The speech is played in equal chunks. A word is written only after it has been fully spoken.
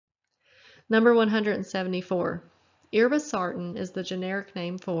Number 174. Irbesartan is the generic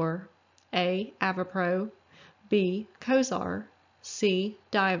name for A. Avapro, B. Cozar, C.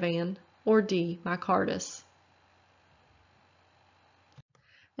 Diovan, or D. Mycardis.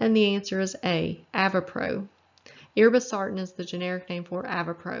 And the answer is A. Avapro. Irbesartan is the generic name for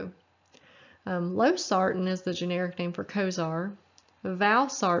Avapro. Losartan is the generic name for Cozar.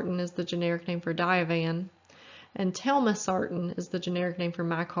 Valsartan is the generic name for Diovan. And telmisartan is the generic name for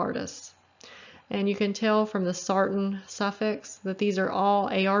Mycardis. And you can tell from the sartan suffix that these are all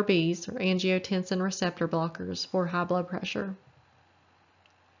ARBs, or angiotensin receptor blockers, for high blood pressure.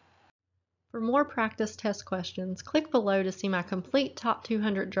 For more practice test questions, click below to see my complete Top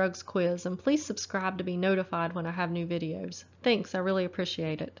 200 Drugs quiz, and please subscribe to be notified when I have new videos. Thanks, I really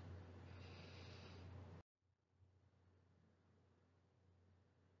appreciate it.